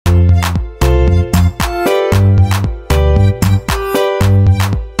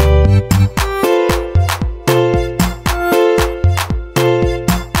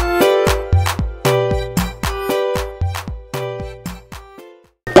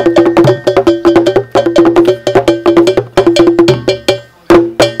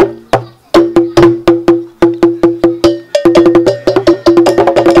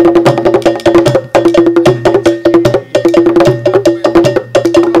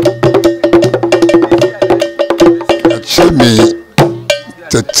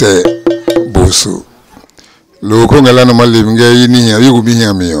tete boso loko ngala no malibinga yini ya yugo bi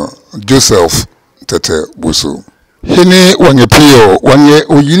hiamio Joseph tete boso hene wange pio wange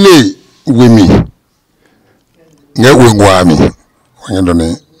oyile wemi nge wengwami wange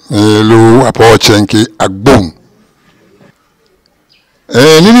done lu apo chenki agbon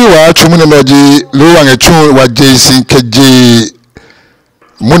nini wa chumune maji lu wange chu wa jesi keje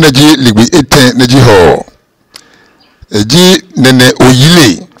munaji ligbi eten neji ho eji nene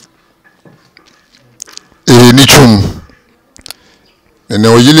oyile ni chum nene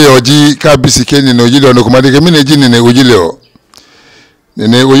oyile oji ka bisike nene oyile ono kumade ke mineji nene oyile o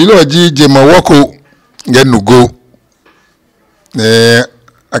nene oyile oji je mawoko nge nugo ne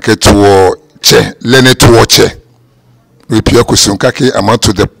aketuo che lene tuo che we pia kusunkake amount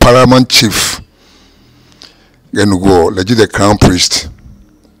to the paramount chief nge nugo leji the crown priest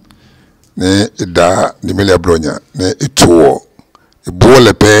ne ida ni mele bronya ne etuo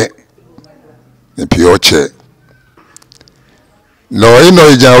ebuole pe ne pioche no ino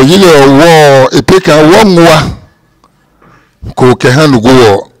ija oyile owo epeka wonwa ko ke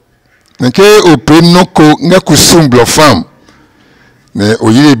hanugo nke oprenno ko ngakusum blofam ne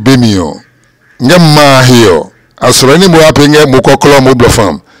oyile bemio ngamma hio asorani mo apenge mo kokolo mo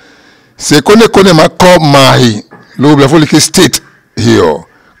blofam se kone makọ mahi lo blofoli state hio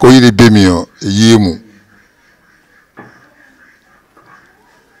ko yile bemio yemu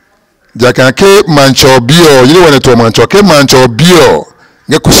jaka ke mancho bio yile wane to mancho ke mancho bio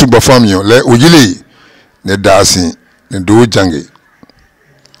nge kusumba famio le oyile ne dasi ne do jange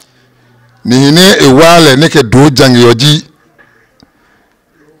ni hine ewale ne ke do jange yoji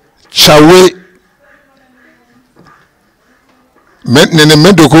chawe nene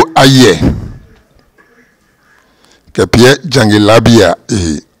medoko aye ke pie jange labia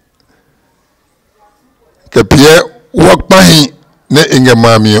ke pie wakpahi ne inge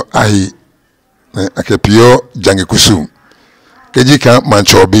mamio ahi ne akepio jange kusum kejika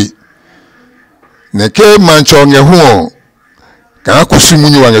manchobi ne ke mancho nge huo ka kusumu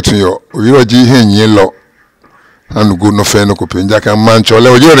nyi wange tunyo oyiroji henye lo hanugo no fe no kopenja ka mancho le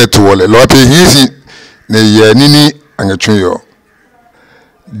oyore tuole lo ape hisi ne ye nini ange tunyo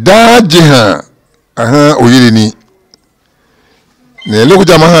da jiha aha oyiri ni ne loko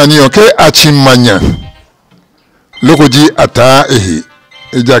jamaha ni oke achimanya lokoji ata ehi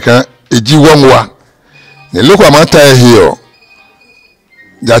ejaka eji wonwa ne loko amata ehi o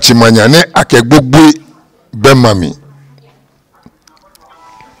jachimanya ne akegbogbe bemami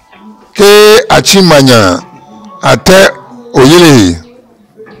ke achimanya ate oyile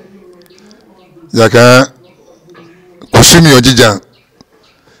jaka kusumi ojija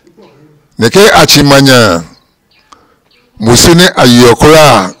ne ke achimanya musune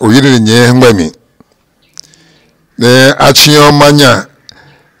ayokora oyile nye ngwemi ne achiyo manya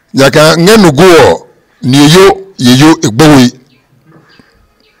yaka ngenugo niyo yeyo egbowi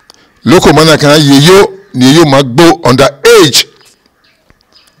loko mana kan yeyo niyo magbo under age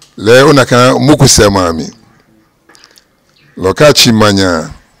le onaka mukusema mi lokachi manya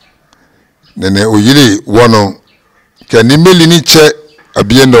nene oyile wono ke ni meli ni che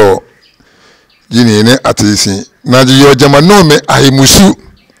abiendo jini ne atisi na ji yo jamano me ahimusu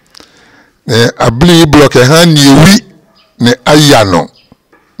ne abli bloke han ni wi ne ayano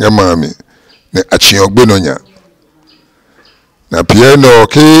yamami ne achiogbe nonya na pieno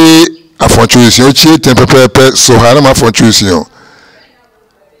ke afonchuisi ochi tempepepe so hara ma fonchuisi o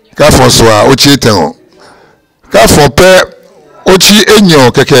ka fonso a ochi ten o ka fonpe ochi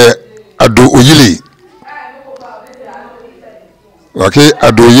enyo keke ado oyile wake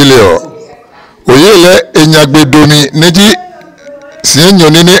ado oyile o oyile Djange Domi neji sienyo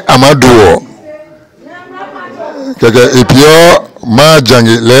nini amaduo keke epio Maa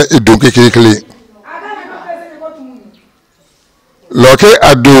Djange le idunke kekele loke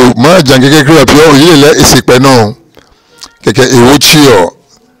ado Maa Djange kekele pio oyile le isipe no keke ewochio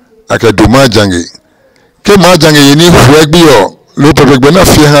akedo Maa Djange ke Maa Djange yini huegbio lo pepegbe na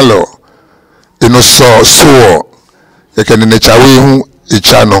fie han lo ino so keke nene chawe hu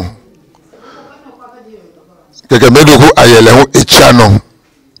ichano keke medoko ayele hu ichano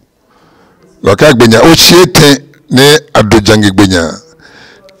loka gbenya ochiete ne ado Djange gbenya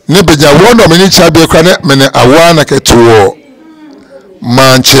ne beja wono meni chabe kwa ne mene awana ke tuwo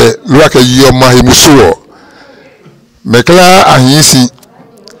manche lwa ke yo mahimusuo mekla ahisi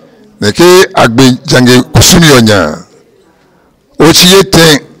ne ke agbe Djange kusumi onya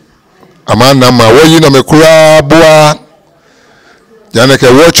ochiete amana ma woyi no mekura bua jana ke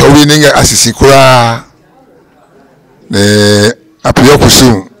watch owi ninga asisi kura ne apio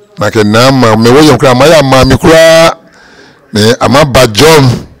kusum na ke nama me woyo kura maya ma mi kura ne ama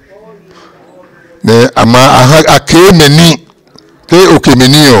bajom ne ama akemeni ke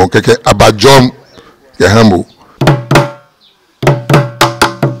okemeni o keke abajom ke hambo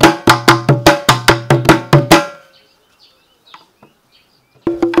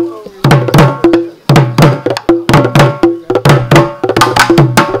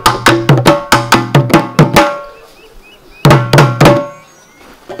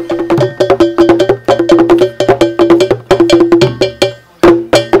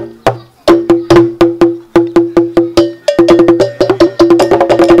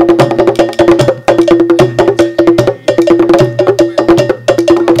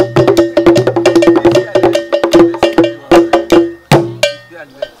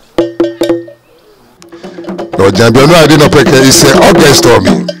Jambi no I did not pick it's August for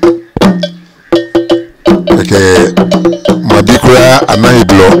me. Okay, my big cry and my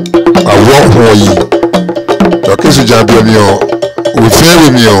blow. I walk for you. Okay, so Jambi we fair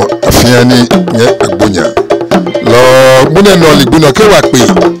with me a fiani Agbunya. Lord, Bunya no Liguno Kewakpi.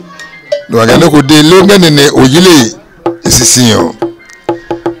 No, I can look de Logan in the Oyile is a senior.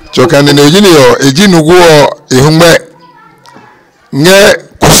 Chokan in the Oyile, a Jinugo, a Hume, Ne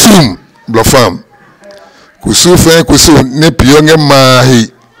Kusum, Blofam. Kusu ne pionge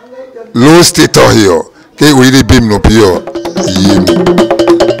mahi low state here ke we bim no pio yimi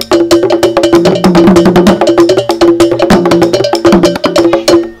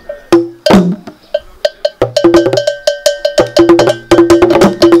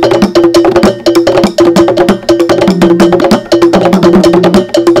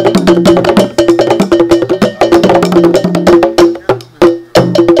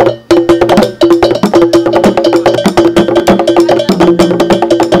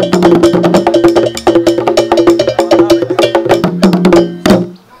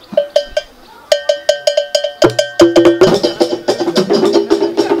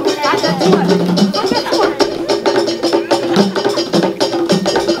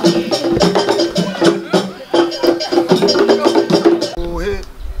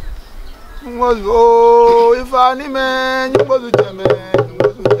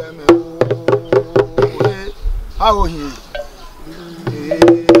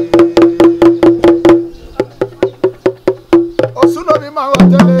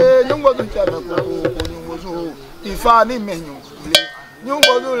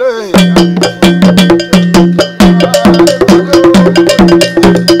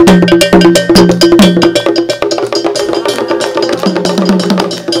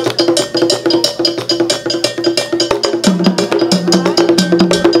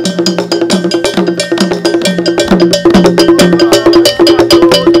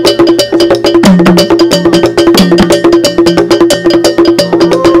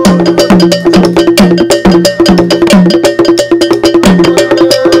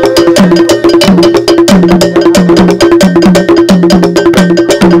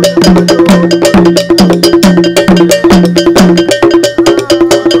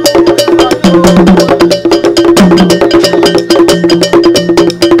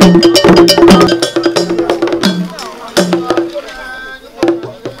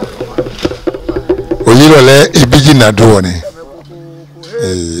Nadu ne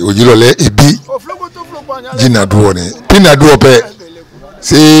Oyile ebi Nadu ne Nadu ope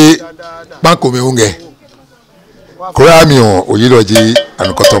se banko me unge kora mi o Oyile ji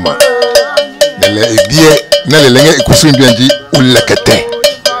anukotoma nele ebie nele lenge ikusun bianji Olekete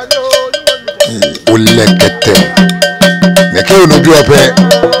neke onoju ope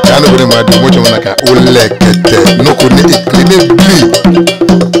kanu bere madu mojo naka Olekete noko ne ikline bli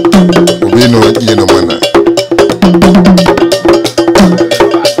obi no yeno mana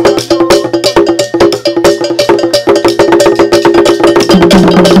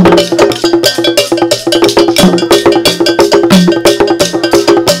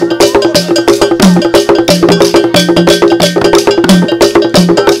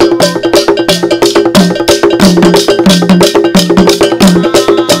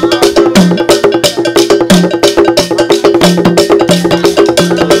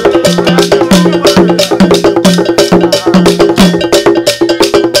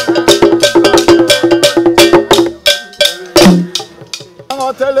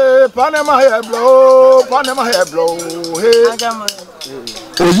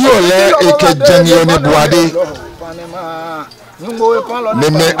Oyile-Olekete Djange ne buade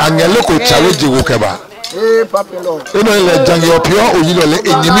neme angelo ko challenge wo keba eno le Djange opio Oyile-Olekete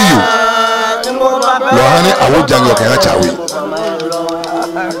enyimiyu lo hani awo Djange kan chawe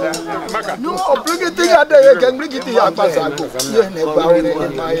no obligate ya de kan brigiti ya pasago ye ne ba o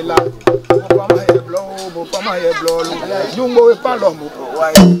maila mo pama ye blolu jungo we pa lo mo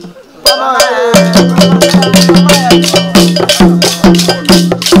wai pama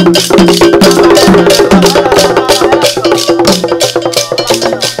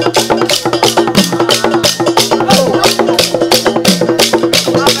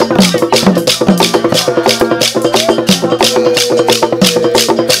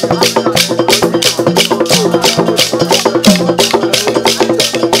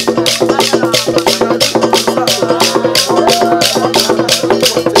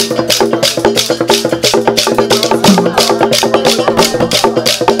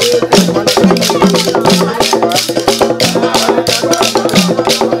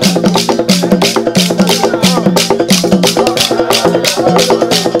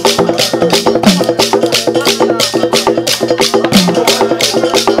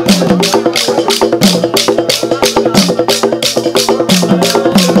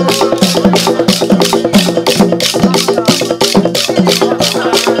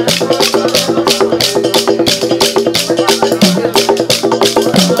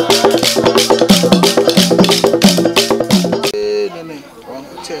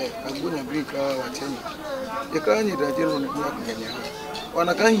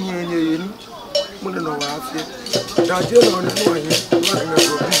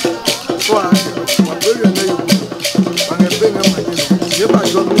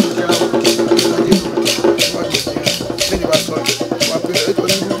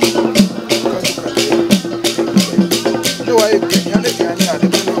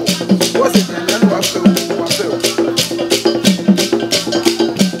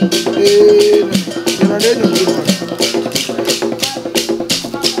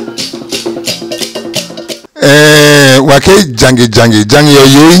wake Djange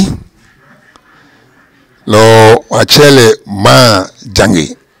yoyoi lo wachele Maa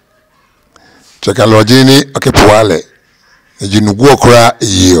Djange chaka lojini akepuale jinuguo kura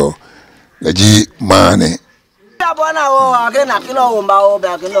iyo leji mane bwana wo akena kilo umba o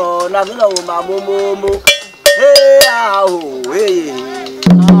ba kilo na kilo umba mo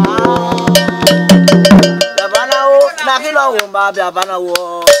bwana wo na kilo umba ba bwana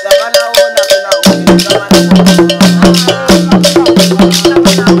wo na kilo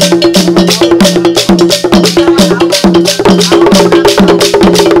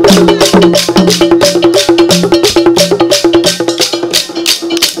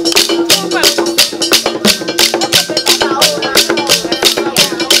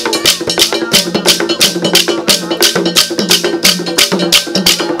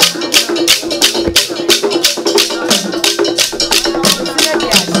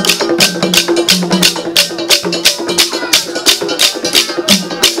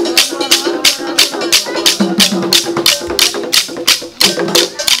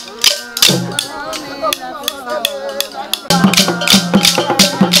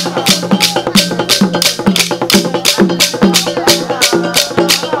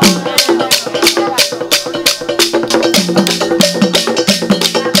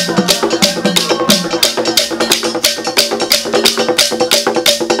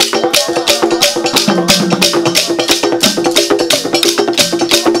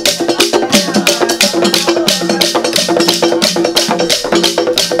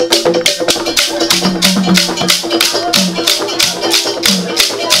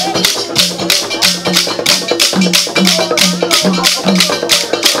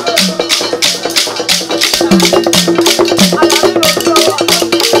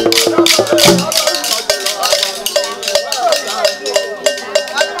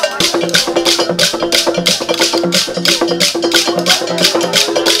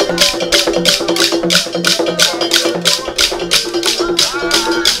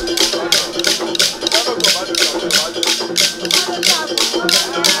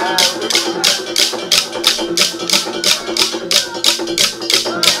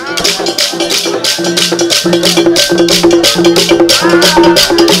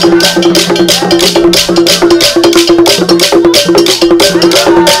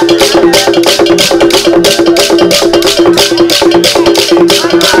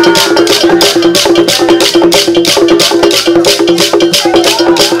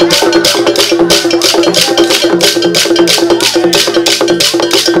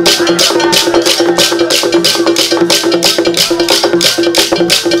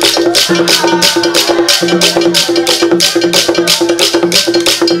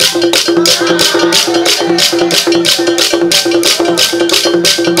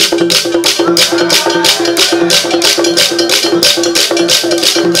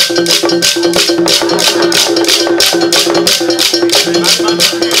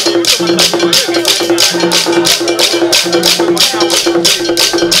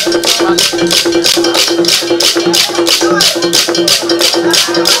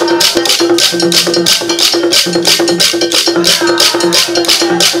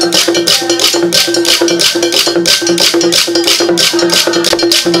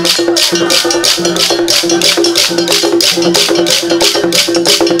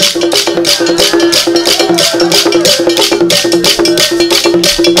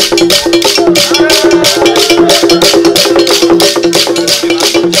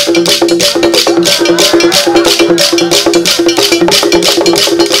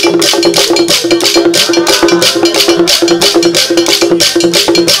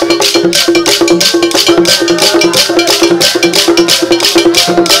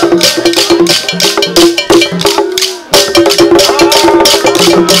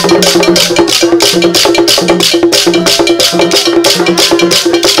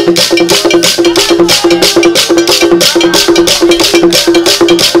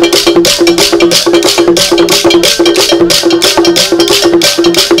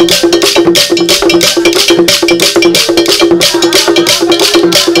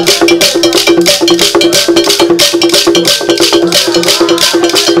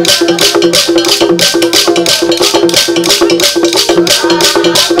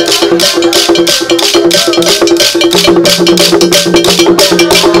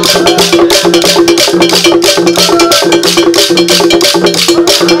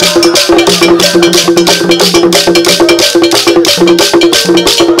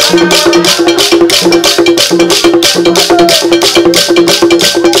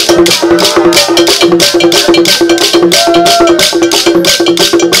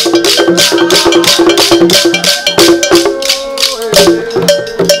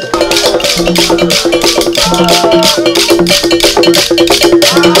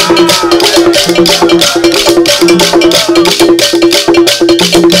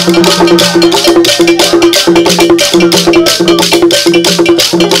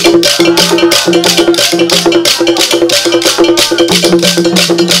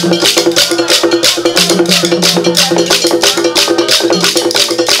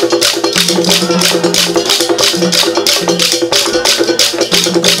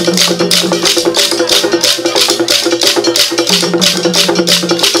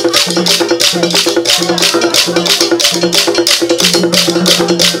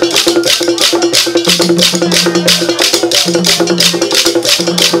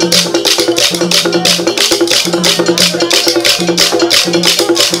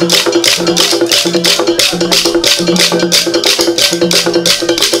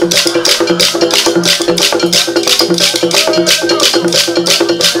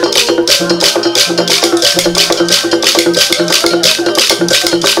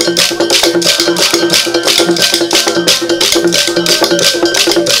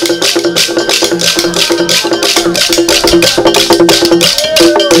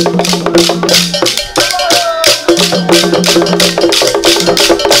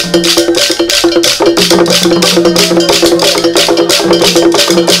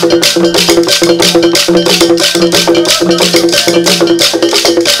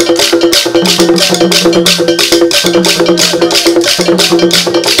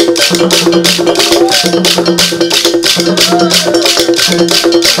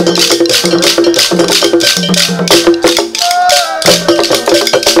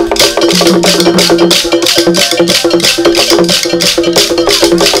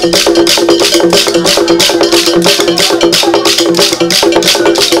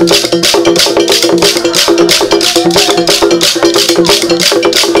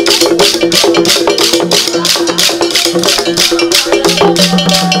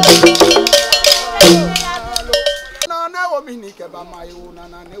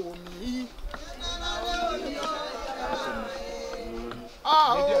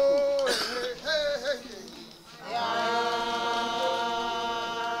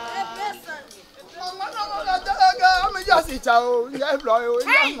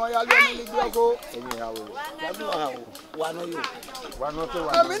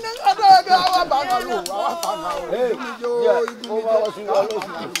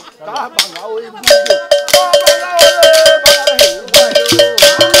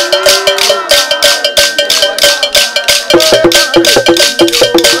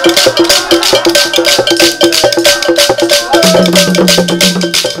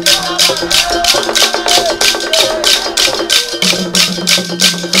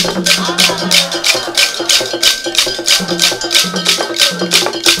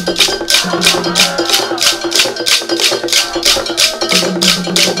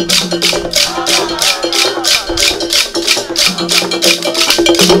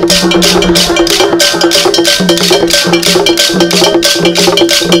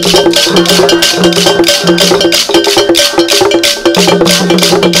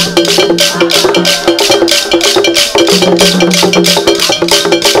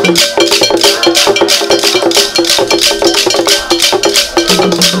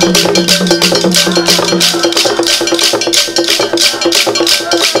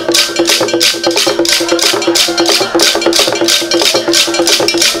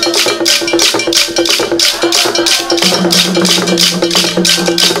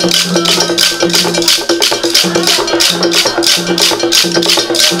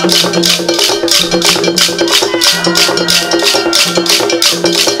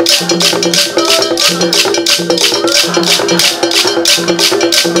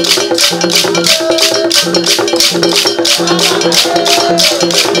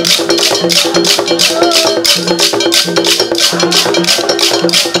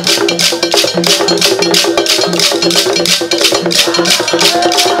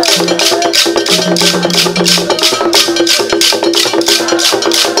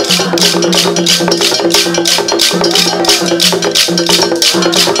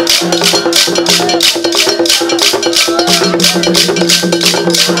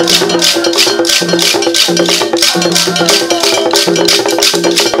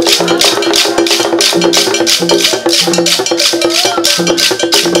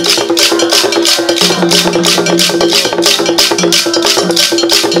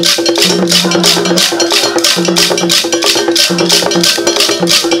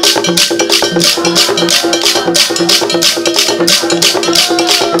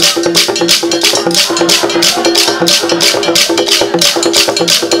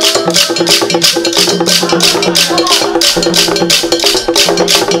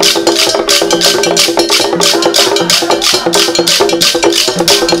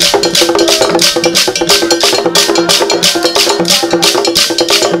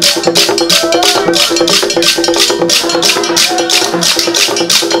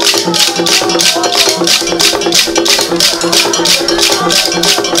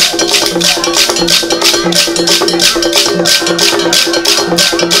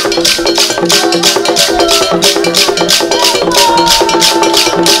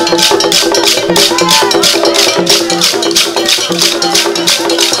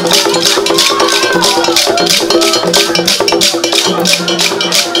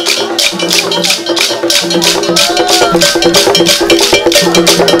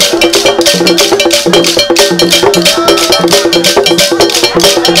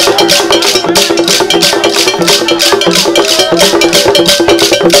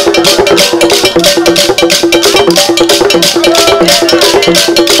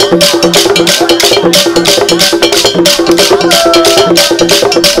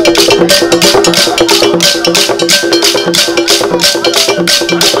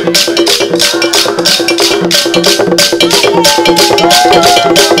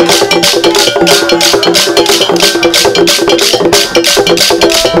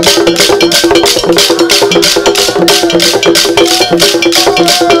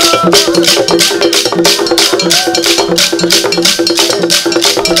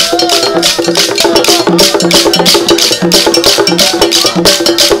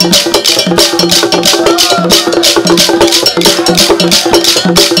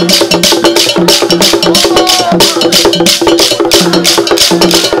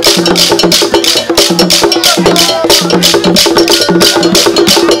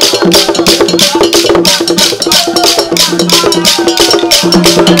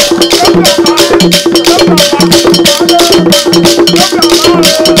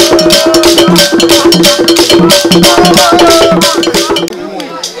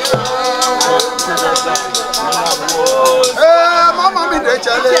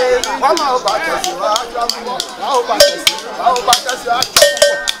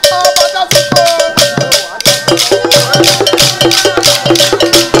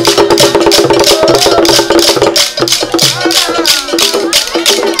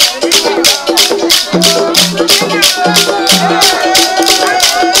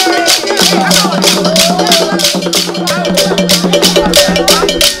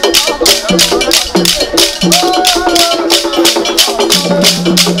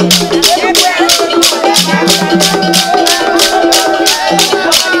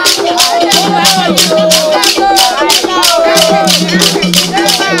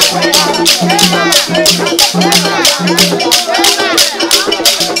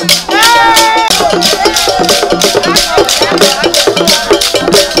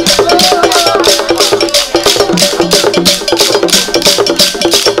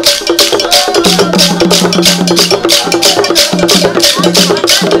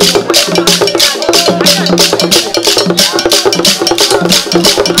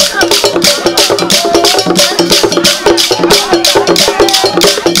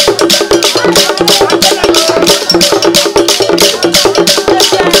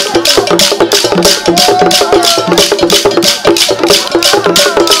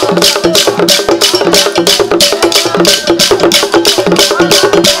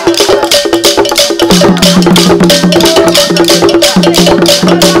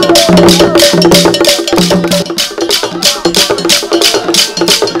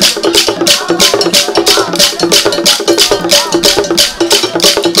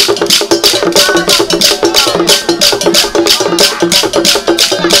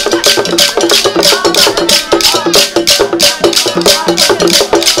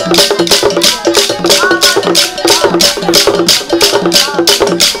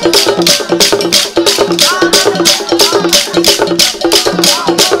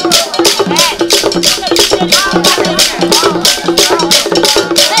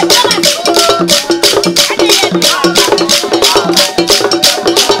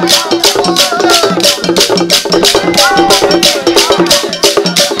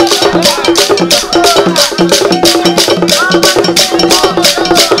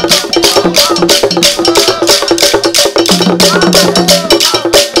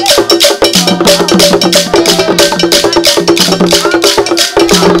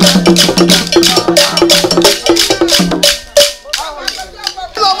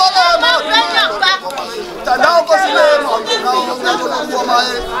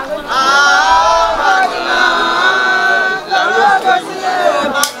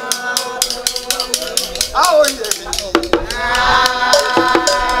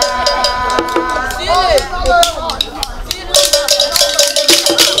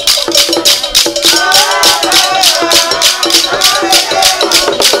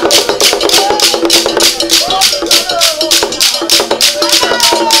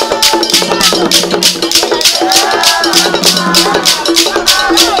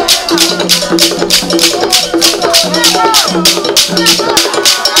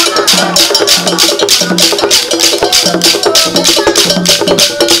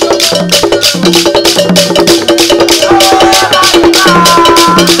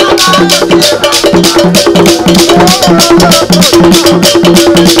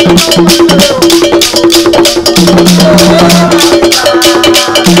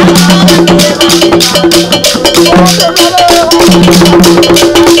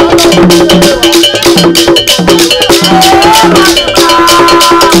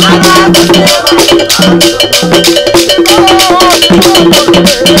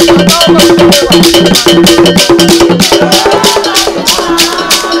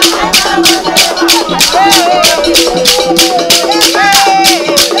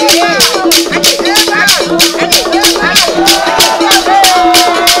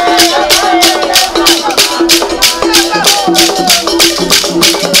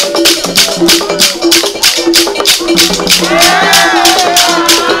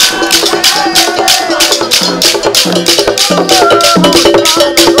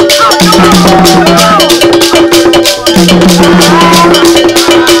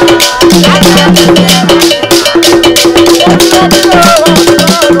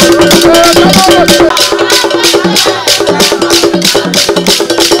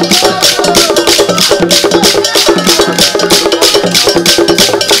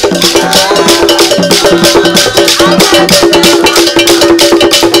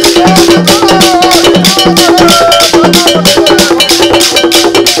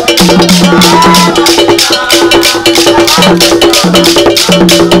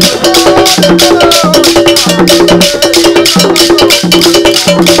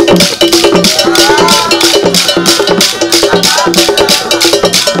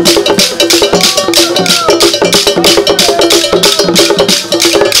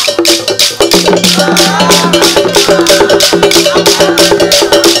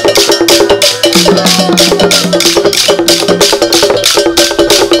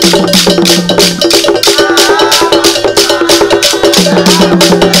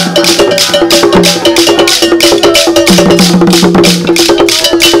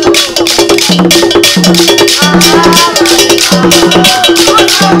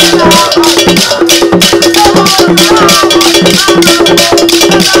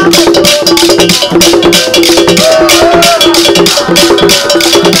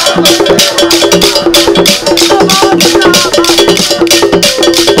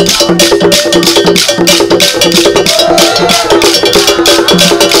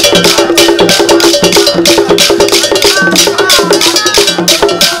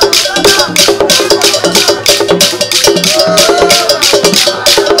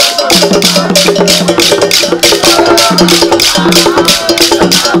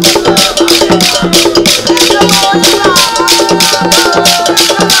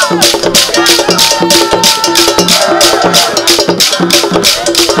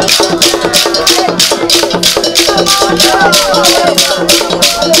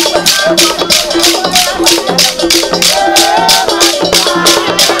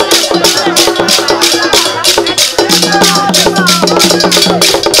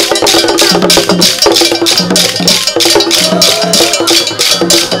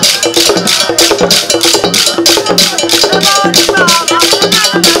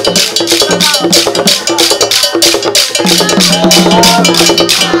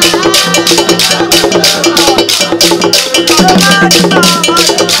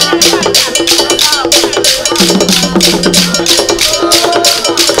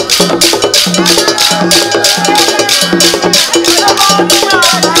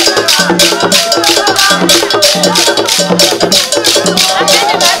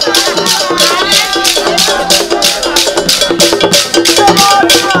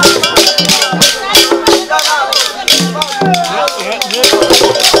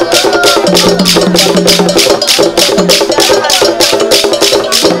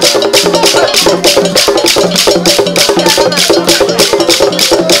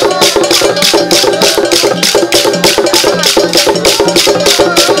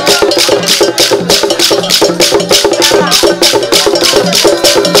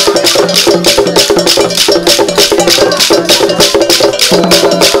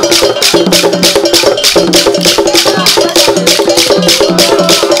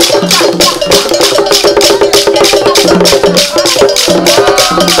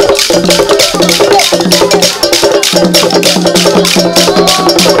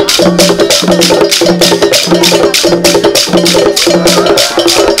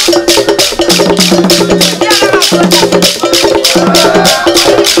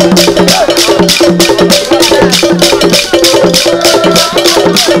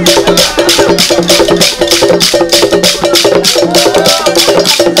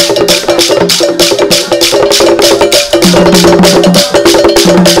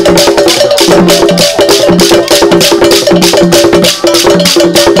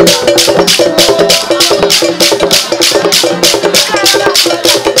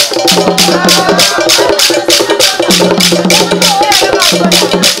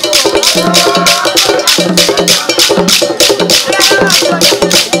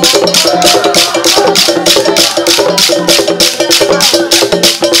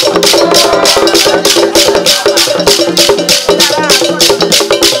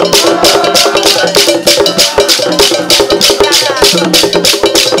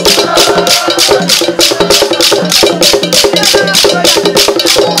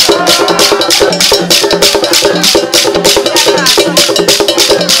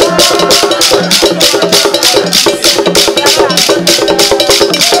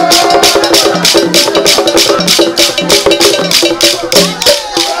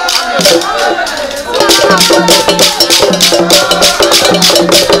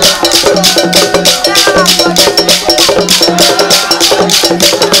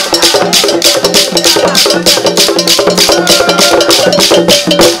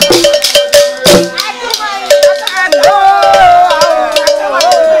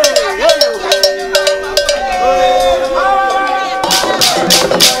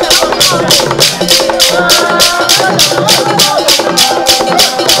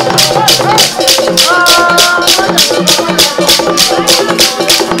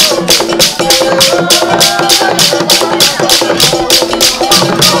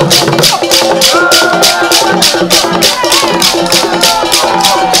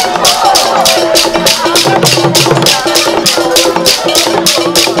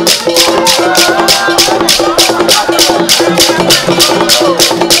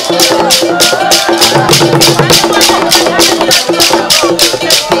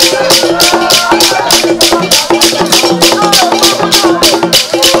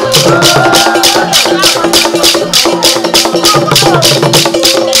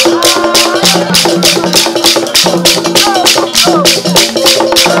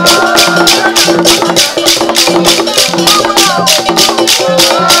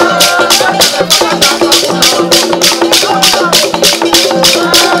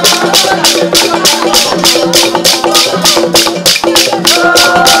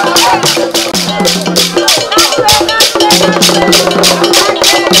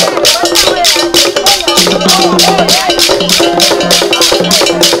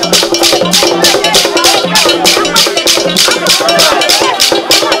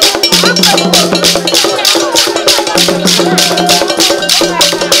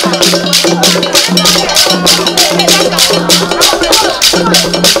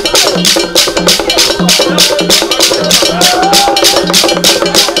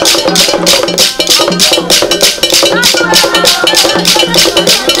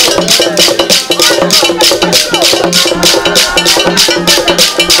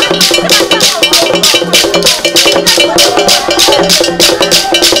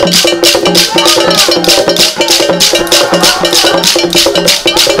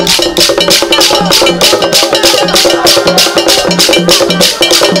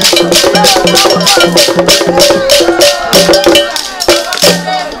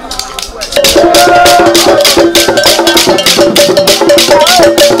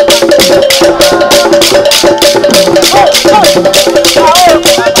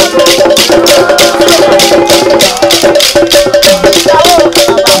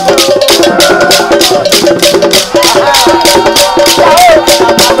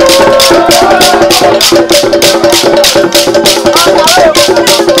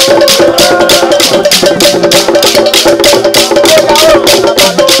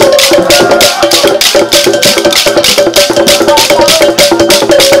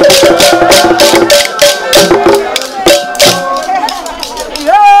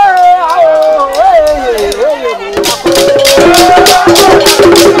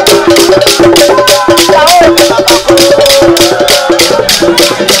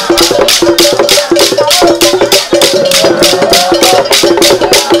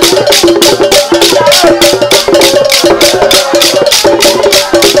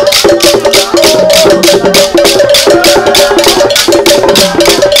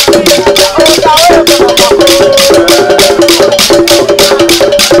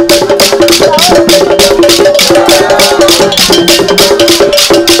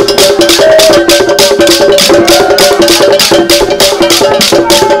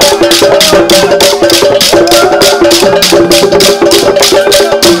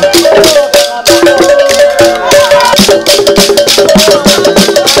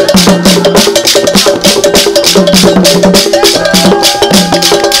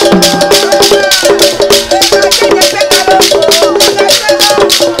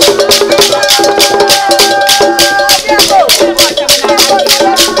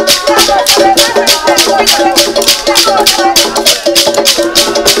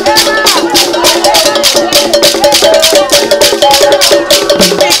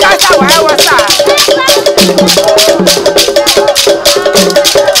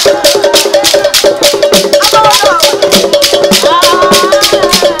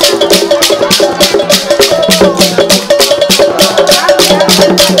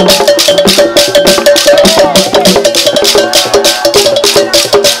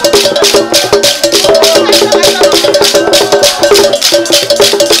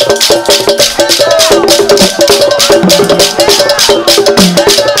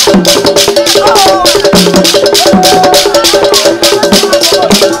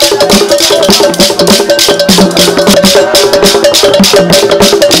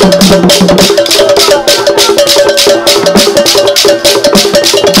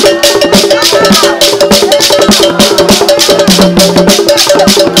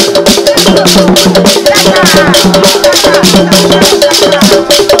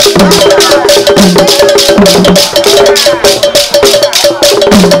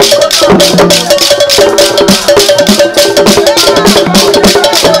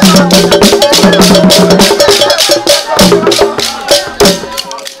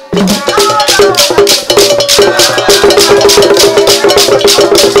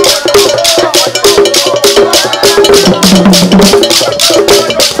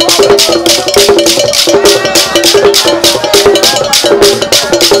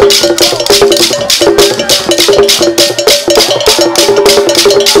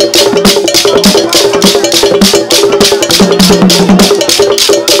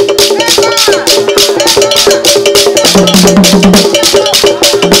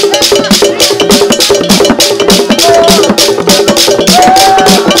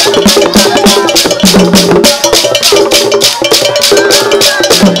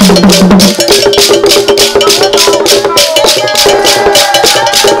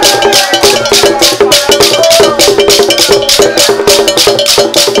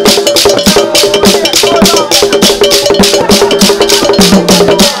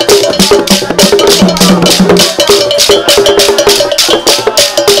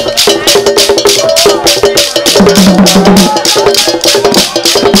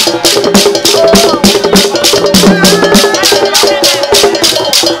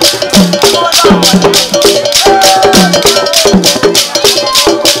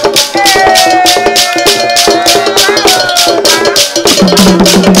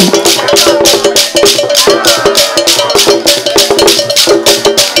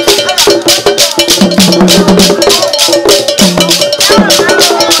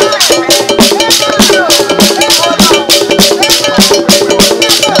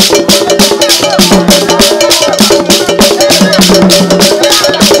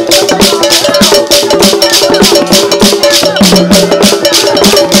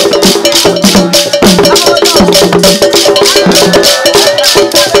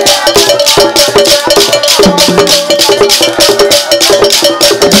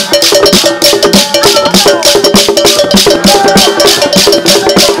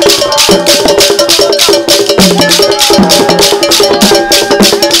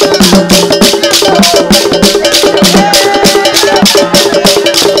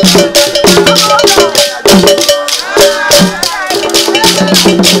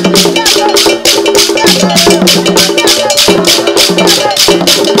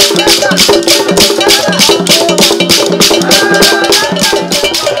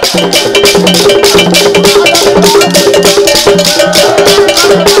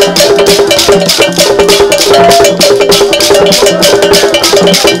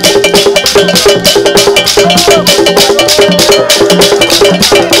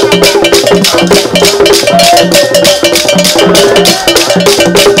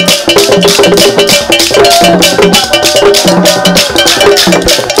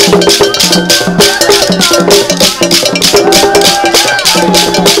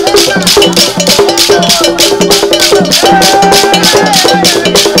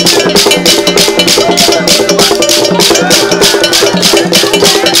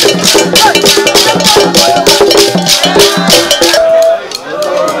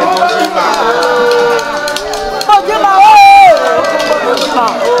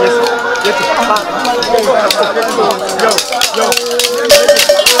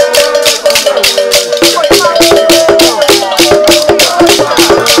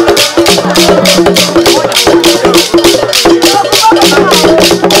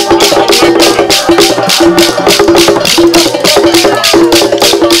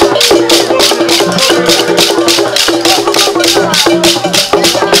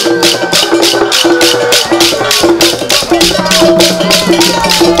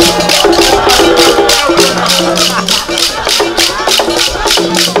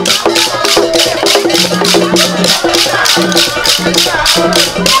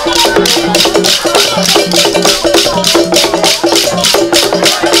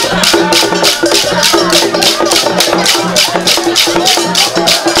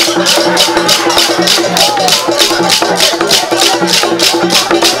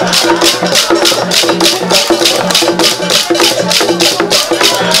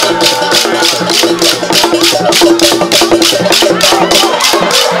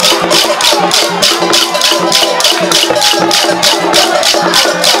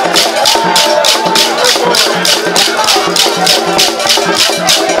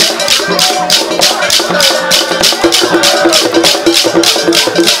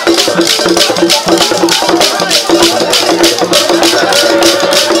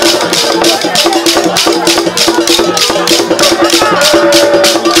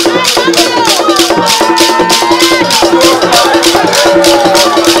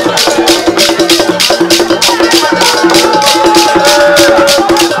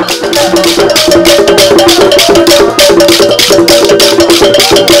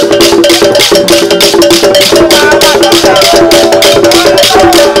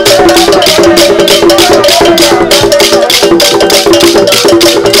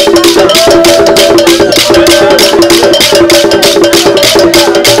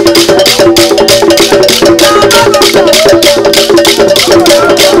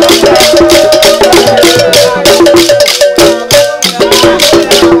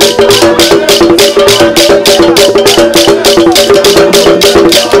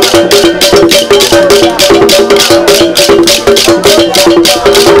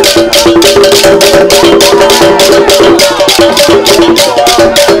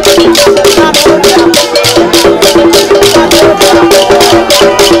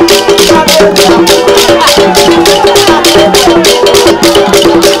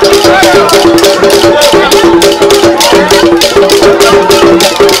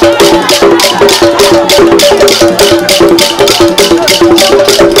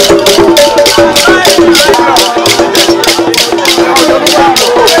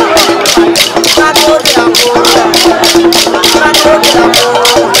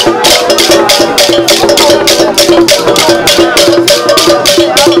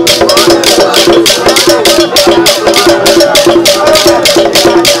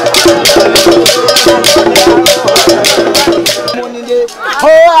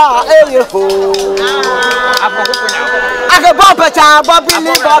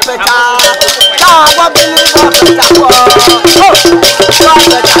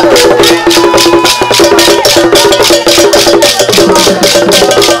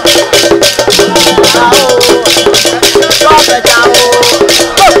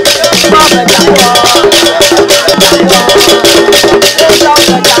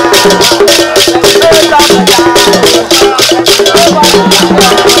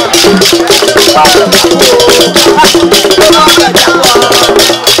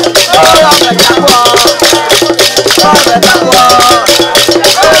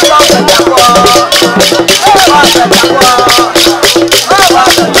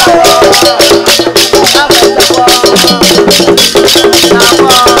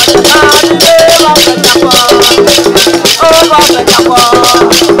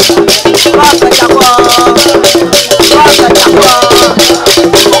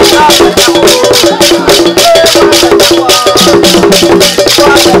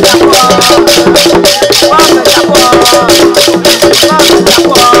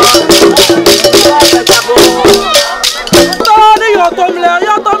tomle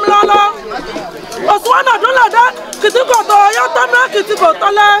yo tomlolo. Oswana dola da kitiko to yo tomla kitiko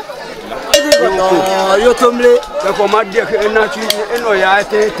tole. Yo tomle. The commander energy eno ya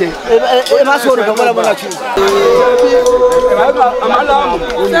tete. E ma so no bola bola chi. Amala.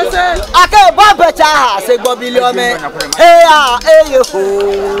 Ake ba becha ha se gbo billion me. Hey ah eh ho.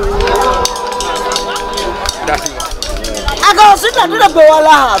 Aka si ta de gbo wala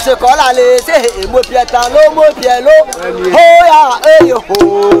ha se ko la le se mo pieta lo mo pielo. Ho ya eh ho.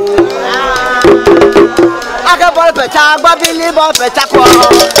 Aka bol becha gbo billion bol becha ko.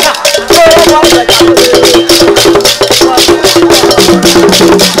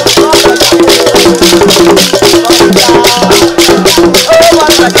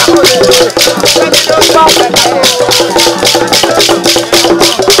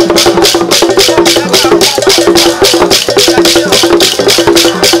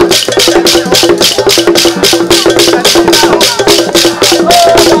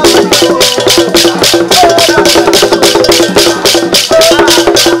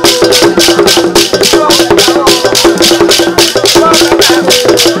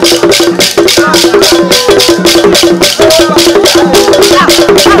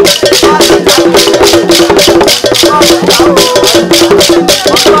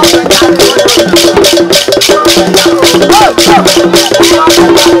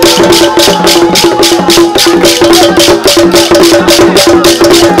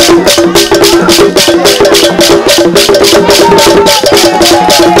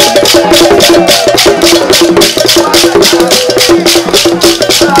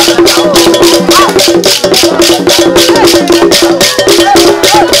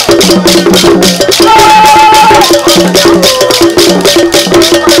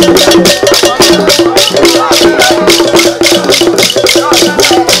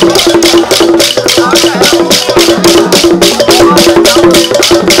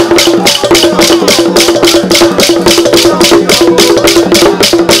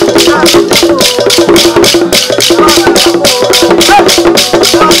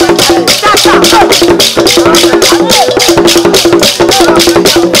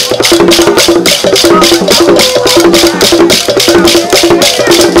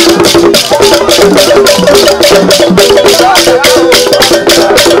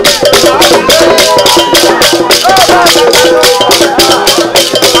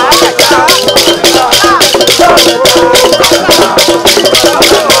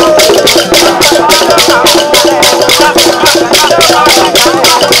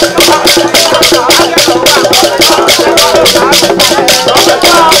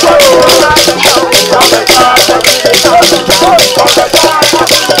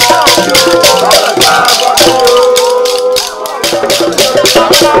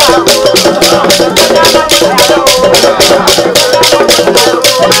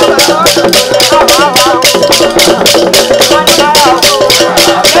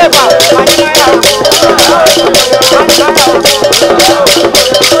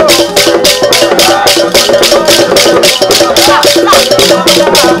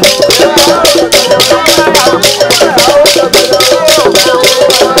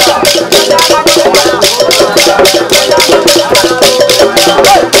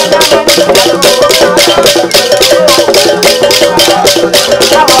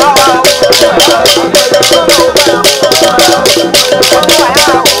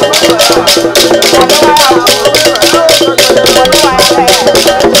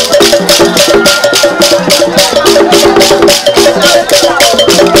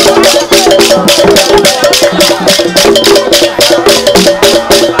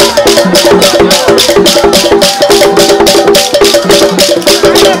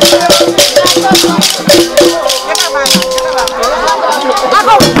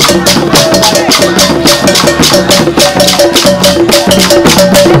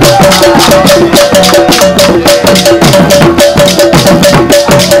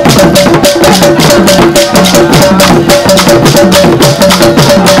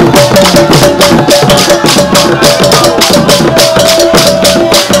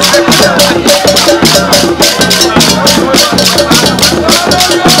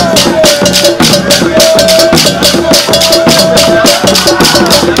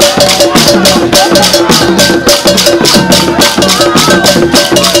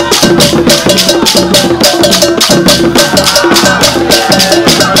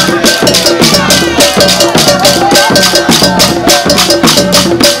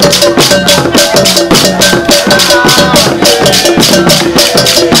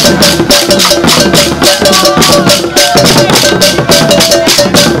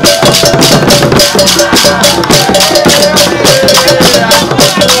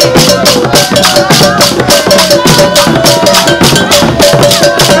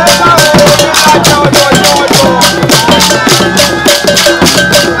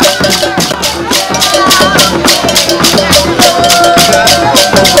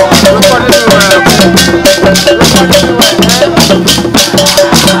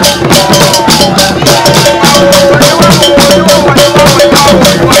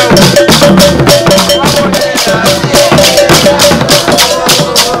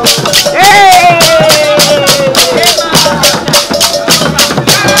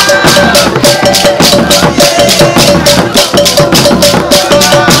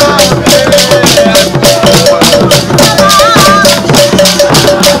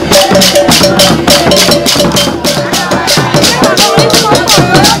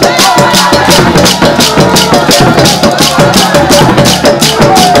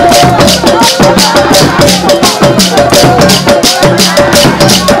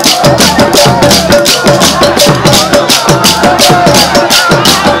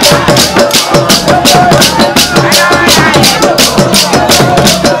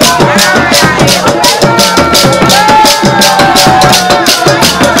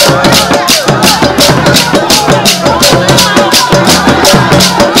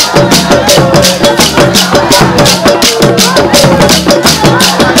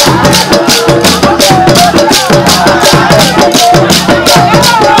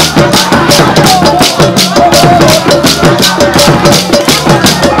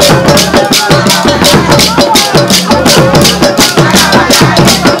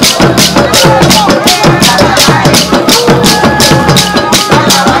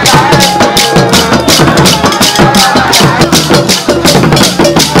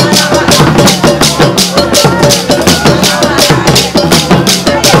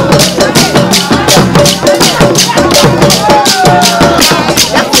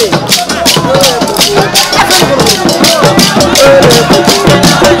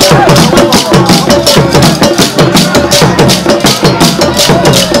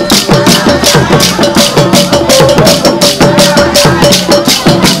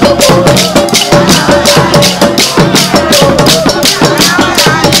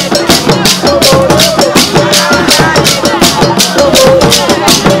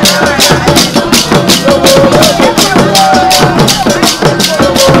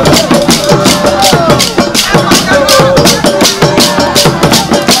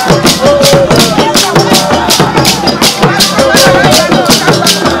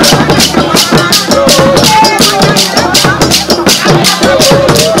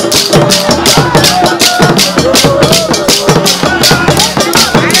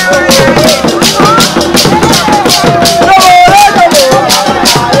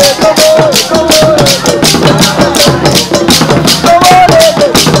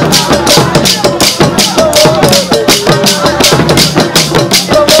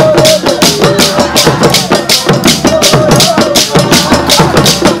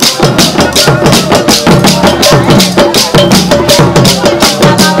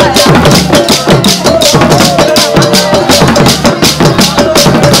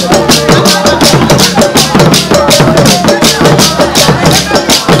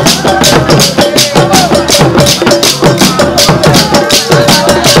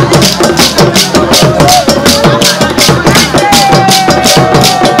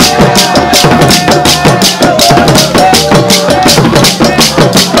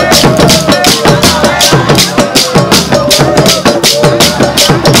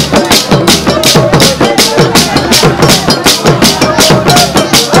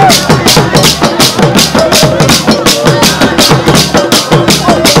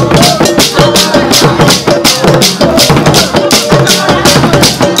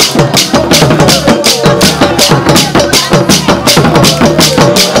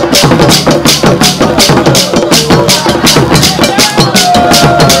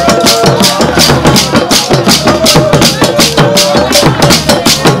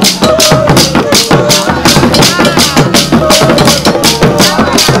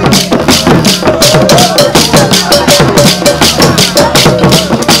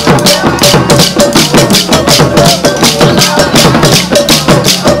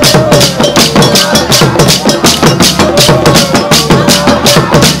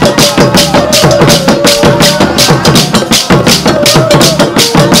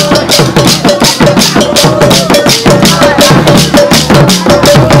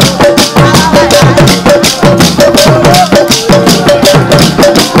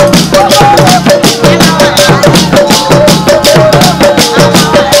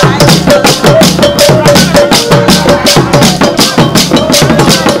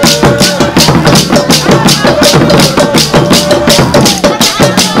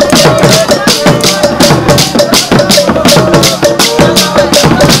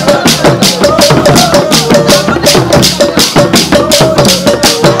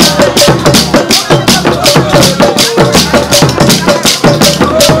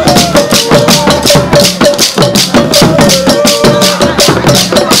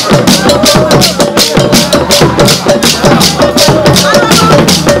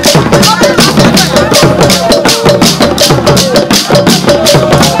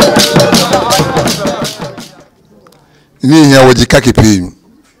 ya wajika kipi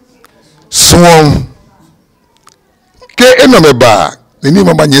swon ke enomeba ni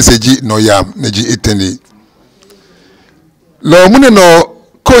mama nyeseji no yam neji eteni lo mune no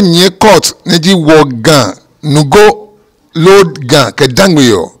konye court neji wo gan nugo load gan Ga-Dangme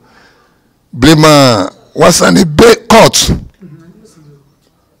yo blema wasani be court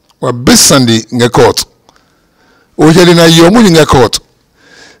wa besandi nge court ojeli na yo muni nge court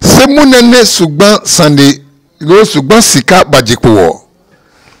se munene sugban sandi lo sugban sika bajikwo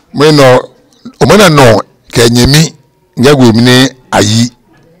me no omana no kenyemi ngagwe mine ayi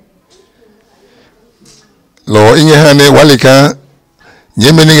lo inye hane walika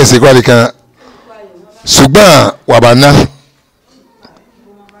nyeme nge se walika sugban wabana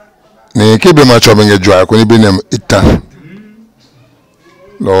ne kebe ma chobe nge jwa ko ni binem ita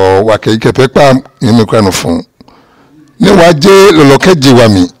lo wake ikepe pa nyeme kwa no fun ni waje lolokeji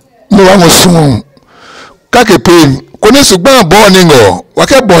wami ni wa mo sun kakepe ko ni sugban bo ningo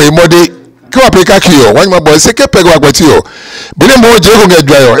wake bo imode ki wa pe kakiyo wa ma bo se kepe gwa gbati yo bile mo je ko nge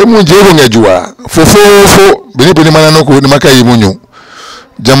jwa yo emu je ko nge jwa fofofo bile mana no ko ni maka yi munyu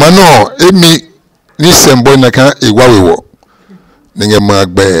jamano emi ni sembo na kan ewawewo ninge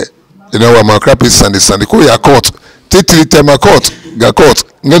magbe ina wa makrapi sandi ko ya court titiri tema court ga court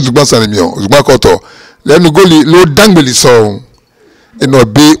nge zugba sandi mio zugba court lenu goli lo dangbeli so ino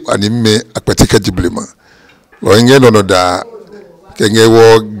be anime akpetike jiblema lo nge no da kenge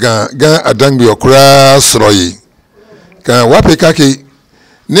wo Ga-Dangme okra sroyi kan wape kake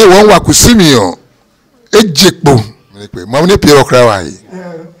ne won wa kusimio ejekpo pe ma ne pe okra wa yi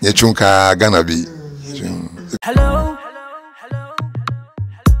ye chunka Ghana bi. Hello.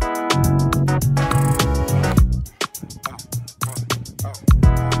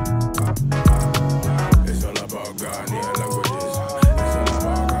 It's all about Ghanaian languages. It's all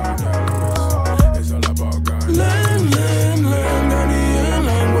about Ghanaian languages. It's all about Ghanaian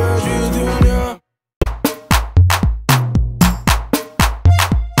languages, Junior.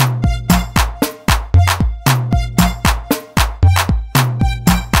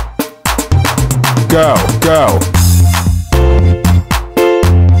 Go.